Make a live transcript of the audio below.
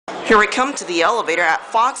Here we come to the elevator at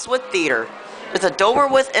Foxwood Theater. It's a Dover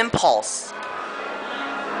with Impulse.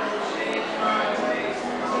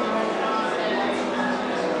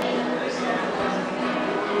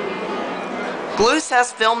 Gluse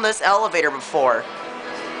has filmed this elevator before.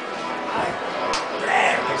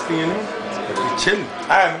 Next thing you know, you're chilling.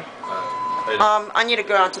 I need to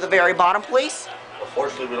go down to the very bottom, please.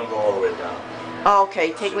 Unfortunately, we don't go all the way down. Oh,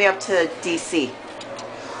 okay, take me up to DC.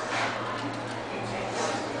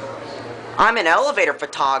 I'm an elevator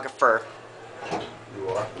photographer. You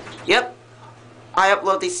are? Yep. I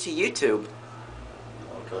upload these to YouTube.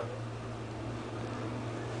 Okay.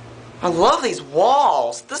 I love these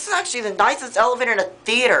walls. This is actually the nicest elevator in a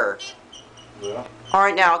theater. Yeah.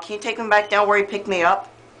 Alright, now, can you take me back down where you picked me up?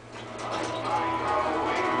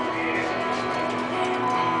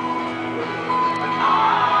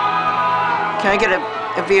 Can I get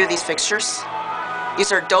a view of these fixtures?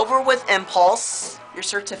 These are Dover with Impulse. Your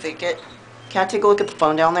certificate. Can I take a look at the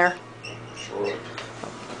phone down there? Sure.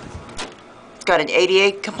 It's got an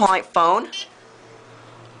ADA compliant phone.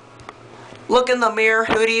 Look in the mirror.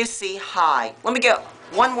 Who do you see? Hi. Let me get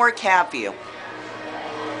one more cab view.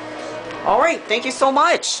 Alright, thank you so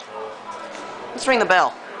much. Let's ring the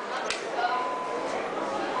bell.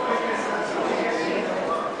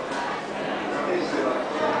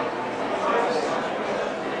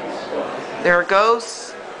 There it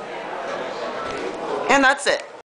goes. And that's it.